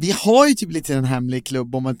vi har ju typ lite en hemlig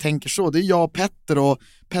klubb om man tänker så. Det är jag och Petter och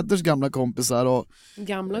Petters gamla kompisar och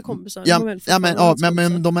gamla kompisar.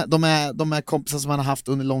 Men de är kompisar som man har haft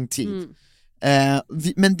under lång tid.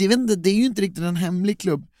 Men det är ju inte riktigt en hemlig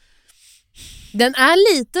klubb. Den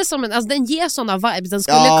är lite som en, alltså den ger såna vibes. Den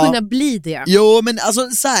skulle kunna bli det. Jo, men alltså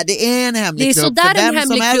så här, det är en hemlig klubb. Det är så där en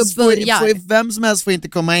hemlig klubb börjar. Vem som helst får inte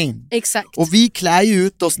komma in. Exakt. Och vi klär ju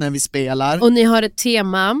ut oss när vi spelar. Och ni har ett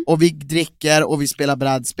tema. Och vi dricker och vi spelar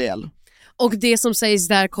brädspel. Och det som sägs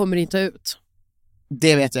där kommer inte ut.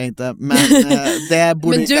 Det vet jag inte, men det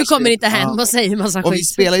borde Men du kanske, kommer inte hem och säger massa skit. Och vi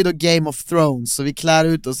spelar ju då Game of Thrones, så vi klär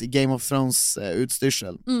ut oss i Game of Thrones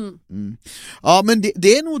utstyrsel. Ja, men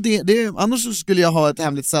det är nog det. Annars så skulle jag ha ett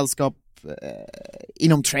hemligt sällskap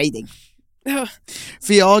inom trading. Ja.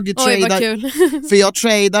 För jag Oj, vad kul.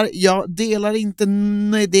 jag delar inte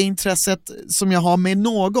det intresset som jag har med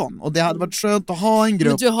någon, och det hade varit skönt att ha en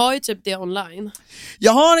grupp. Men du har ju typ det online.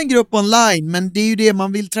 Jag har en grupp online, men det är ju det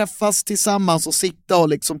man vill träffas tillsammans och sitta och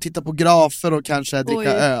liksom titta på grafer och kanske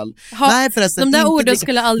dricka öl. Nej förresten, de där inte orden dricka...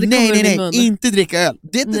 skulle aldrig komma ur min mun. Inte dricka öl.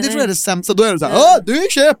 Det tror jag är det sämsta. Då är det såhär, du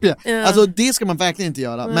köper jag. Ja. Alltså det ska man verkligen inte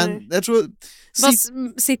göra. Nej. Men jag tror...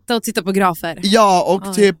 Sitta och titta på grafer. Ja,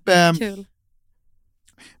 och typ... Kul.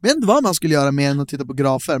 Jag vet inte vad man skulle göra mer än att titta på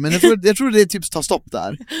grafer, men jag tror det typ tar stopp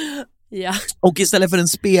där. Ja. Och istället för en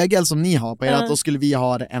spegel som ni har på er, då skulle vi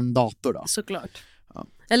ha en dator då. Såklart. Ja.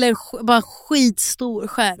 Eller bara skitstor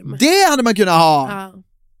skärm. Det hade man kunnat ha! Ja.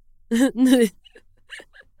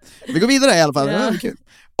 Vi går vidare i alla fall. Ja. Det var kul.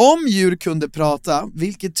 Om djur kunde prata,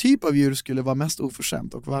 vilket typ av djur skulle vara mest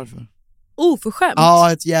oförskämt och varför? Oförskämt?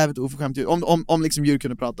 Ja, ett jävligt oförskämt djur. Om liksom djur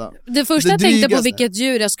kunde prata. Det första jag tänkte på vilket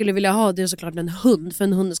djur jag skulle vilja ha, det är såklart en hund. För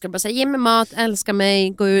en hund ska bara säga, ge mig mat, älska mig,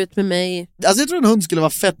 gå ut med mig. Alltså jag tror en hund skulle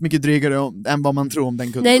vara fett mycket drygare än vad man tror om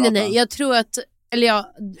den kunde prata. Nej, jag tror att... Eller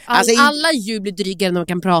alla djur blir drygare när de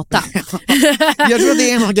kan prata. Jag tror att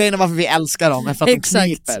det är en av grejerna varför vi älskar dem, för att de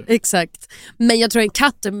kniper. Exakt. Men jag tror en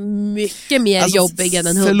katt är mycket mer jobbig än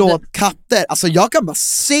en hund. Förlåt, katter. Alltså jag kan bara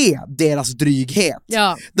se deras dryghet.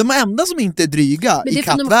 Ja. De enda som inte är dryga i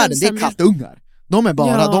kattvärlden, det är kattungar. De är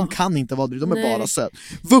bara, de kan inte vara dryga, de är bara söt.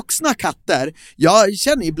 Vuxna katter, jag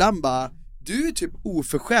känner ibland bara, du är typ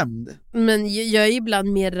oförskämd. Men jag är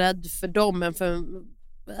ibland mer rädd för dem än för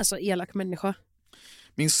elak människa.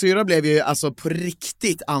 Min syra blev ju alltså på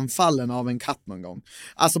riktigt anfallen av en katt någon gång.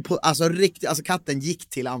 Alltså katten gick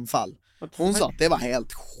till anfall. Hon sa att det var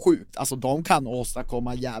helt sjukt. Alltså de kan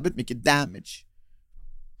åstadkomma jävligt mycket damage.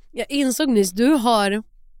 Jag insåg nyss, du har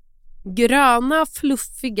gröna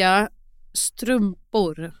fluffiga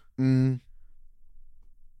strumpor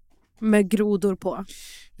med grodor på.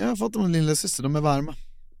 Jag har fått dem av min lilla syster, de är varma.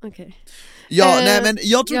 Okej. Ja, nej men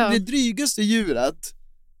jag tror det drygaste djuret.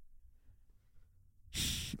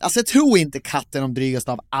 Alltså jag tror inte katten är de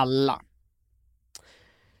drygaste av alla.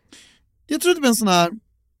 Jag tror det är en sån här...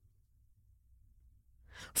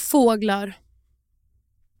 Fåglar.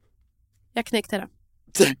 Jag knäckte det.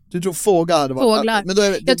 Du tror fåglar hade varit... Fåglar. Men då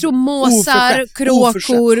är jag tror måsar,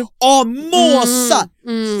 kråkor. Måsar!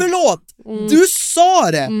 Förlåt! Du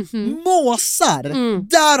sa det! Måsar!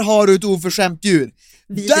 Där har du ett oförskämt djur.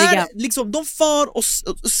 Vidriga. Där liksom, de far och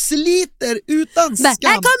sliter utan skam.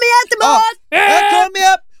 Här kommer jag inte mat! Här kommer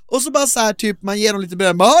jag! Och så bara så här, typ, man ger dem lite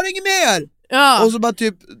bröd, man har inget mer! Ja. Och så bara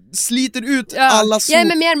typ sliter ut alla sot. Ge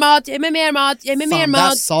mig mer mat, ge mig mer mat, ge mig mer mat.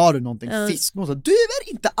 Där sa du någonting, fiskmåsar. Du är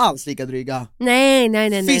väl inte alls lika dryga?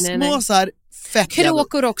 Nej. Fiskmåsar, fett.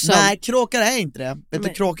 Kråkor också. Nej, kråkor är inte det. Vet du,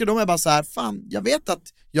 kråkor, de är bara så här, fan, jag vet att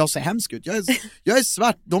jag ser hemsk ut. Jag är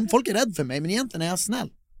svart, folk är rädda för mig, men egentligen är jag snäll.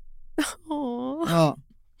 Ja.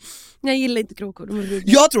 Jag gillar inte kråkor, de är dryga.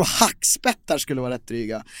 Jag tror hackspettar skulle vara rätt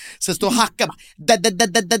dryga. Så står och hackar bara,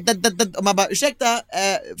 och man bara, ursäkta,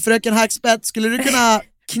 fröken hackspett, skulle du kunna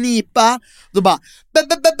knipa? Då bara,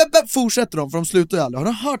 fortsätter de, för de slutar ju aldrig. Har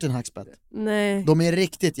du hört en hackspett? Nej. De är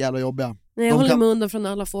riktigt jävla jobbiga. Nej, jag håller mig undan från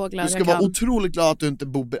alla fåglar. Du ska vara otroligt glad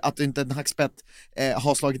att du inte en hackspett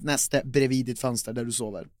har slagit näste bredvid ditt fönster där du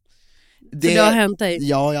sover. Det har hänt dig.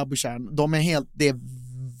 Ja, jag bekänner. De är helt, det är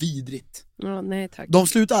vidrigt. Ja, nej tack. De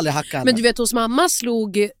slutar aldrig hacka heller. Men du vet, hos mamma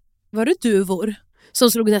var det duvor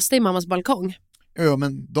som slog nästa i mammas balkong? Ja,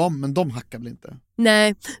 men de hackar väl inte?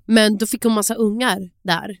 Nej, men då fick hon massa ungar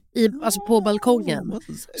där, alltså på balkongen.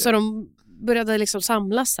 Så de började liksom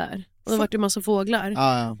samlas här. Och det var ju massa fåglar.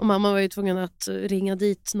 Ja. Och mamma var ju tvungen att ringa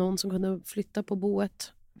dit någon som kunde flytta på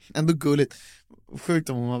boet. Ändå gulligt. Sjukt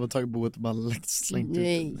om hon hade tagit boet och bara slängt ut.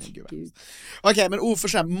 Nej. Okej, men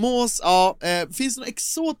oförskämt. Mås, finns det något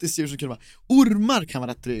exotiskt djur som kunde vara? Ormar kan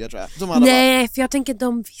vara rätt dryga, tror jag. Nej, för jag tänker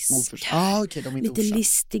de viskar. Okej, de är inte lite oförskämt.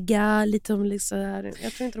 Listiga, lite om liksom här.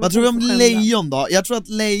 Jag tror inte de. Vad tror du om lejon då? Jag tror att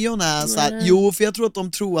lejon är så här, jo, för jag tror att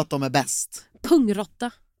de tror att de är bäst.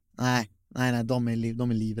 Pungrotta. Nej, de är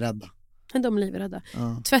livrädda. De är livrädda.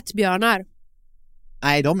 Tvättbjörnar.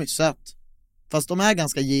 Nej, de är söt. Fast de är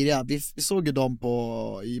ganska giriga. Vi såg ju dem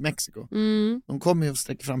i Mexiko. De kommer ju och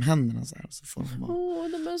sträcker fram händerna så här. Så får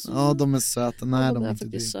de är så... Ja, de är söta. Nej, de är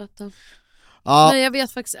inte söta. Ja. Nej, jag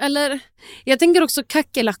vet faktiskt. Eller, jag tänker också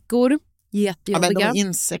kackerlackor. Jättejobbiga. Ja, men de är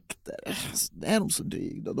insekter. Är de så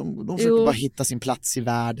dryga? De försöker bara hitta sin plats i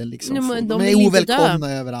världen. Liksom. Ja, de är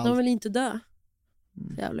ovälkomna överallt. De vill inte dö.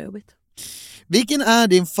 Jävla jobbigt. Vilken är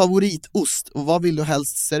din favoritost och vad vill du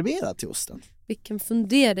helst servera till osten? Vilken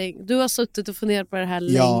fundering. Du har suttit och funderat på det här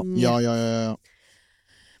länge. Ja.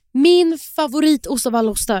 Min favoritost av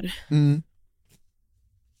alla ostar.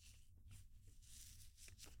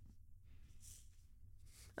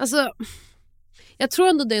 Alltså, jag tror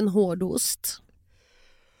ändå det är en hårdost.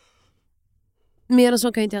 Mer än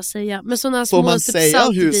så kan inte jag säga. Men såna får små, man typ säga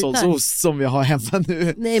saltbitar. hushållsost som vi har hemma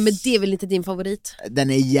nu? Nej, men det är väl inte din favorit. Den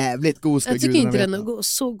är jävligt god, ska jag tycker gudarna inte veta. den är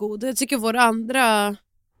så god. Jag tycker vår andra,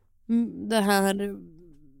 det här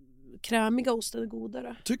krämiga osten är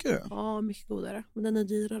godare. Tycker du? Ja, mycket godare. Men den är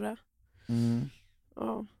dyrare.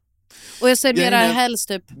 Ja. Och jag serverar Grejen är- helst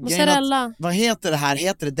typ mozzarella. Vad heter det här?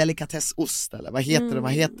 Heter det delikatessost eller? Vad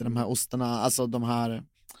heter de här ostarna? Alltså de här,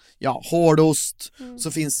 hårdost.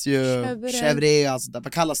 Så finns ju chèvre, alltså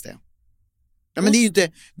vad kallas det? Ja, men det är ju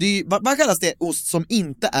inte, vad kallas det ost som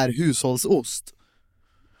inte är hushållsost?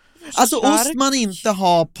 Alltså ost man inte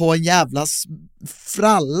har på en jävla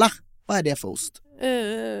fralla. Vad är det för ost?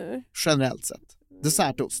 Generellt sett.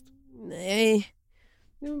 Dessertost. Nej.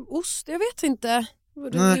 Ost, jag vet inte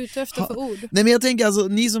vad du är ute efter för ord. Nej, men jag tänker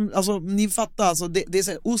alltså, ni fattar alltså, det är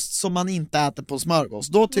så här, ost som man inte äter på smörgås.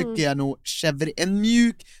 Då tycker jag nog en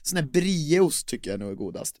mjuk sån här brieost tycker jag nog är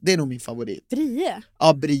godast. Det är nog min favorit. Brie?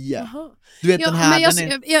 Ja, brie. Jaha. Du vet den här,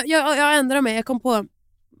 men jag ändrar mig. Jag kom på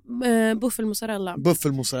buffelmozzarella.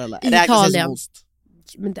 Buffelmozzarella. I Räknas det Italien. som ost?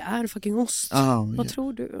 Men det är fucking ost. Vad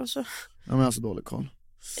tror du? Alltså, Ja, men jag har så dålig koll.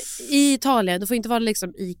 i Italien, det får inte vara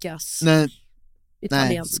liksom Icas Nej,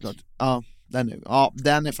 italiensk. såklart. Ja,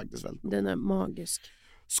 den är faktiskt väldigt. Den är magisk.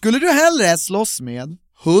 Skulle du hellre slåss med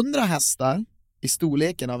 100 hästar i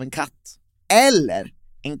storleken av en katt eller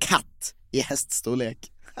en katt i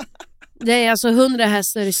häststorlek? Det är alltså 100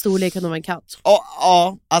 hästar i storleken av en katt.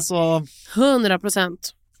 Ja, alltså 100%.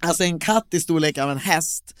 Alltså en katt i storlek av en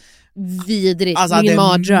häst. Vidrigt, Alltså ingen hade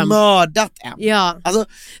mardröm. mördat en. Ja. Alltså,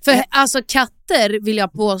 För alltså katter vill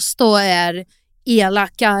jag påstå är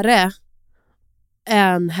elakare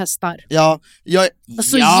än hästar.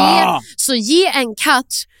 Så ge en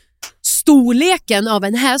katt storleken av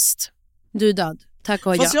en häst, du är död. Tack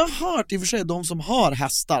och fast jag har hört i och för sig de som har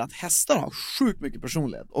hästar att hästar har sjukt mycket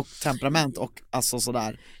personlighet och temperament och alltså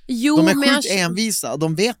sådär. Jo, de är men sjukt envisa och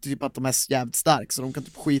de vet typ att de är jävligt starka så de kan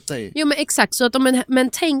typ skita i. Jo, men exakt, så att men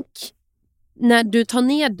tänk när du tar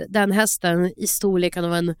ner den hästen i storleken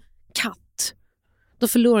av en katt, då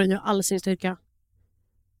förlorar den ju all sin styrka.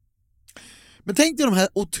 Men tänk dig de här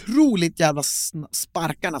otroligt jävla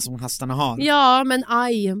sparkarna som hästarna har. Ja, men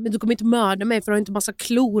men du kommer inte mörda mig för du har inte massa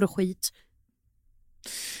klor och skit.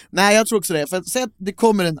 Nej, jag tror också det. För att säga att det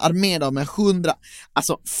kommer en armé då med 100.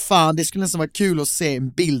 Alltså fan, det skulle nästan vara kul att se en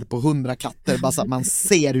bild på 100 katter. Bara så att man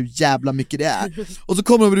ser hur jävla mycket det är. Och så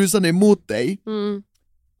kommer de rusande emot dig.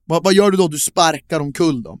 Vad gör du då? Du sparkar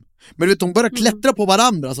omkull dem. Men du vet, de börjar klättra på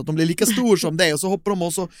varandra så att de blir lika stor som dig. Och så hoppar de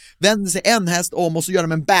och så vänder sig en häst om och så gör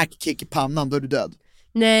de en backkick i pannan. Då är du död.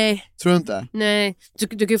 Nej. Tror du inte? Nej,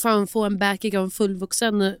 du kan fan få en backkick av en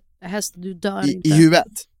fullvuxen häst. Du dör inte. I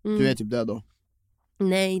huvudet? Du är typ död då.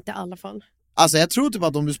 Nej, inte i alla fall. Alltså jag tror typ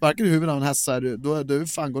att om du sparkar i huvudet av en häst så är då är du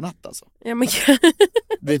fan godnatt alltså. Ja, men...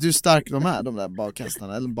 Vet du hur stark de är, de där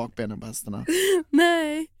bakhästarna eller bakbenen på hästarna?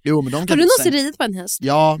 Nej. Jo, men de kan har du någonsin ridit på en häst?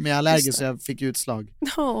 Ja, men jag är allergisk så jag fick utslag.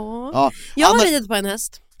 Ja. Jag har ridit på en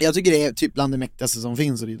häst. Jag tycker det är typ bland det mäktigaste som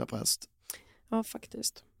finns att rida på häst. Ja,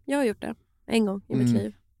 faktiskt. Jag har gjort det en gång i mitt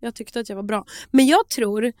liv. Jag tyckte att jag var bra. Men jag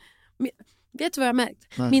tror, vet du vad jag har märkt?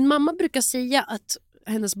 Nej. Min mamma brukar säga att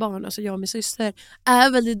hennes barn, alltså jag och min syster,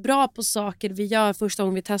 är väldigt bra på saker vi gör första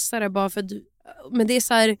gången vi testar det. Bara för men det är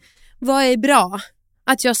så här, vad är bra?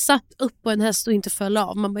 Att jag satt upp på en häst och inte föll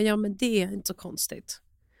av. Man bara, ja men det är inte så konstigt.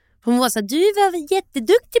 Hon var så här, du var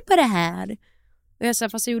jätteduktig på det här. Och jag sa,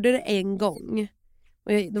 fast jag gjorde det en gång.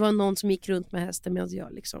 Och det var någon som gick runt med hästen medan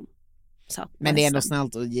jag liksom satt. Men det är ändå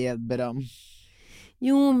snällt att ge beröm.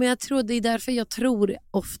 Jo, men jag tror det är därför jag tror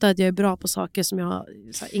ofta att jag är bra på saker som jag har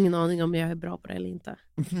så här, ingen aning om jag är bra på det eller inte.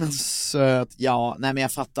 Söt, ja, nej men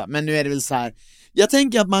jag fattar. Men nu är det väl så här. Jag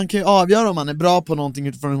tänker att man kan ju avgöra om man är bra på någonting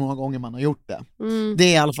utifrån hur många gånger man har gjort det. Det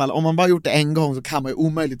är i alla fall, om man bara gjort det en gång så kan man ju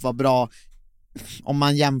omöjligt vara bra om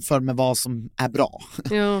man jämför med vad som är bra.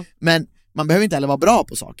 Ja. Men man behöver inte heller vara bra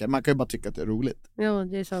på saker, man kan ju bara tycka att det är roligt. Ja,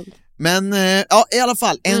 det är sant. Men ja, i alla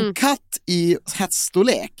fall, en katt i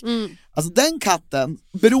häststorlek. Alltså den katten,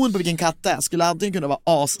 beroende på vilken katt det är, skulle antingen kunna vara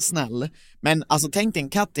assnäll. Men alltså tänk dig en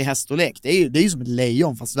katt i häststorlek, det är ju som ett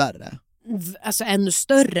lejon fast värre. Alltså ännu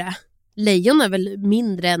större. Lejon är väl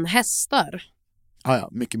mindre än hästar? Ja,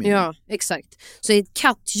 mycket mer. Ja, exakt. Så ett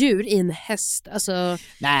kattdjur i en häst, alltså...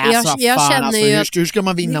 Nej, alltså jag fan, känner alltså, ju hur ska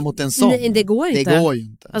man vinna mot en sån? Nej, det går inte. Det går ju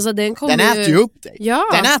inte. Alltså, den äter ju upp dig. Ja.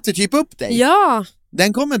 Den äter typ upp dig. Ja.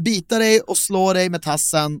 Den kommer bita dig och slå dig med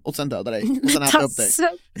tassen och sen döda dig. Och sen äta upp dig.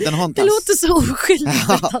 Den har en tass. Det låter så oskyldigt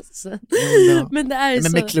med tassen. Men det är men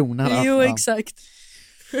så... med klorna. Jo, exakt.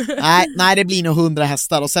 Nej, det blir nog 100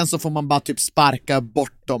 hästar och sen så får man bara typ sparka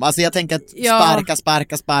bort dem. Alltså jag tänker att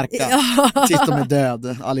sparka tills de är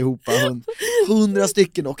död allihopa. 100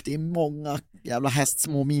 stycken och det är många jävla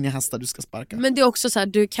små minihästar du ska sparka. Men det är också så här,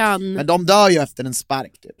 du kan... Men de dör ju efter en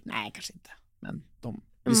spark typ. Nej, kanske inte.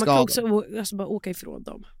 Men man kan också bara åka ifrån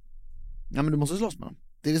dem. Ja, men du måste slåss med dem.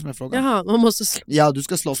 Det är det som är frågan. Jaha, man måste slåss. Ja, du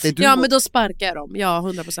ska slåss. Men då sparkar jag dem. Ja,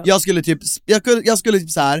 100%. Jag skulle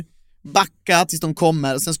typ så här backa tills de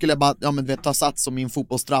kommer och sen skulle jag bara ta sats som min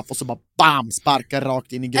fotbollsstraff och så bara bam, sparka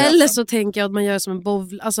rakt in i gröten. Eller så tänker jag att man gör som en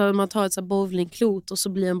alltså man tar ett så här bowlingklot och så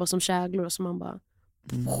blir den bara som käglor och så man bara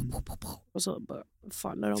och så bara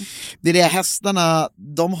faller de. Det är det, hästarna,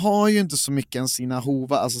 de har ju inte så mycket än sina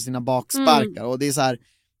hovar, alltså sina baksparkar och det är så här,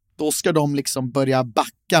 då ska de liksom börja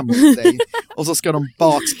backa mot dig och så ska de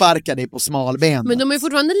baksparka dig på smalbenet. Men de är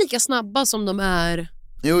fortfarande lika snabba som de är.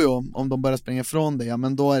 Jo, om de börjar springa ifrån dig, ja,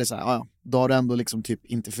 men då är det så här, då har du ändå liksom typ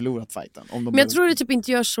inte förlorat fighten. Men jag tror det typ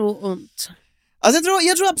inte gör så ont. Alltså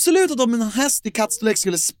jag tror absolut att om en häst i kattstorlek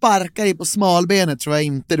skulle sparka dig på smalbenet tror jag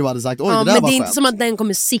inte du hade sagt, oj, det där var men det är skönt. inte som att den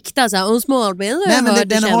kommer sikta så här, smalbenet. Nej, men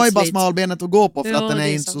den har ju bara smalbenet att gå på för att den är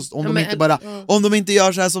inte så, om de inte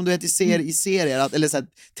gör så här som du vet i serier eller så här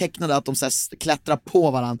tecknade, att de så här klättrar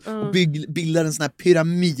på varandra och bildar en sån här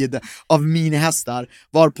pyramid av minihästar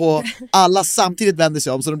varpå alla samtidigt vänder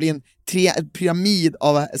sig om så det blir en pyramid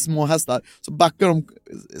av små hästar, så backar de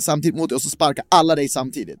samtidigt mot dig och så sparkar alla dig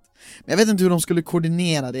samtidigt. Men jag vet inte hur de skulle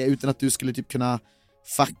koordinera det utan att du skulle typ kunna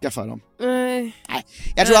fucka för dem. Nej,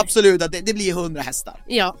 jag tror absolut att det blir 100 hästar.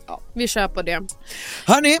 Ja, vi kör på det.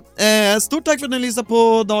 Hörni, stort tack för att ni lyssnade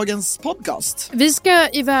på dagens podcast. Vi ska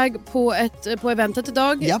iväg på eventet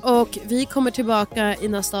idag och vi kommer tillbaka i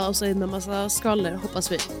nästa avsnitt med massa skvaller,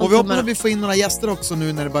 hoppas vi. Och vi hoppas att vi får in några gäster också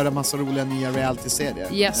nu när det börjar massa roliga nya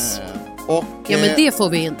reality-serier. Yes. Men det får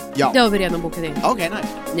vi in. Ja. Det har vi redan bokat in. Okej, nice.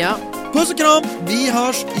 Ja. Puss och kram, vi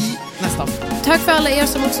hörs i nästa. Tack för alla er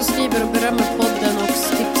som också skriver och berömmer podden och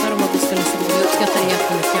tipsar om att vi ska lyssna på. Jag uppskattar det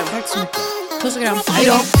jättemycket. Tack så mycket. Puss och kram. Hej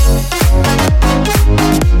då.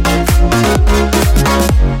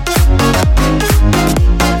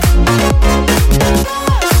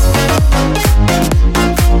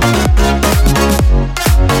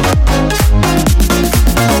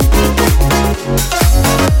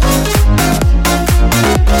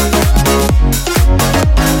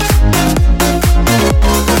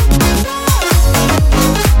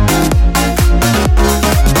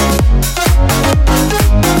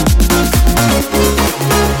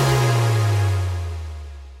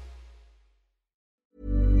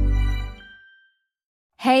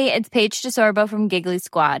 Hey, it's Paige DeSorbo from Giggly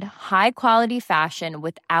Squad. High quality fashion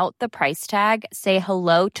without the price tag. Say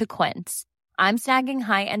hello to Quince. I'm snagging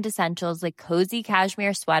high-end essentials like cozy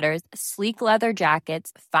cashmere sweaters, sleek leather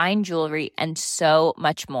jackets, fine jewelry, and so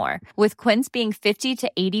much more. With Quince being 50 to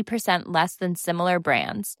 80% less than similar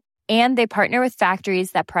brands. And they partner with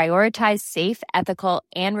factories that prioritize safe, ethical,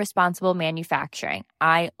 and responsible manufacturing.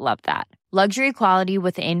 I love that. Luxury quality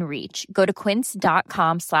within reach. Go to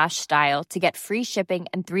quince.com/style to get free shipping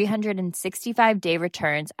and 365-day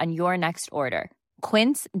returns on your next order.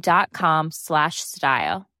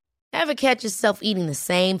 Quince.com/style. Ever catch yourself eating the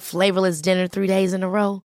same flavorless dinner 3 days in a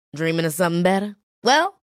row? Dreaming of something better?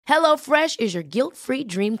 Well, HelloFresh is your guilt-free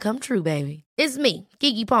dream come true, baby. It's me,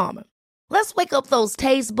 Keke Palmer. Let's wake up those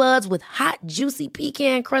taste buds with hot, juicy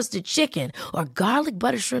pecan-crusted chicken or garlic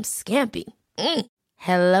butter shrimp scampi.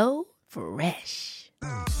 Hello Fresh.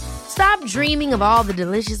 Stop dreaming of all the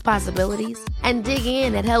delicious possibilities and dig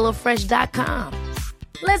in at HelloFresh.com.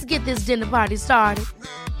 Let's get this dinner party started.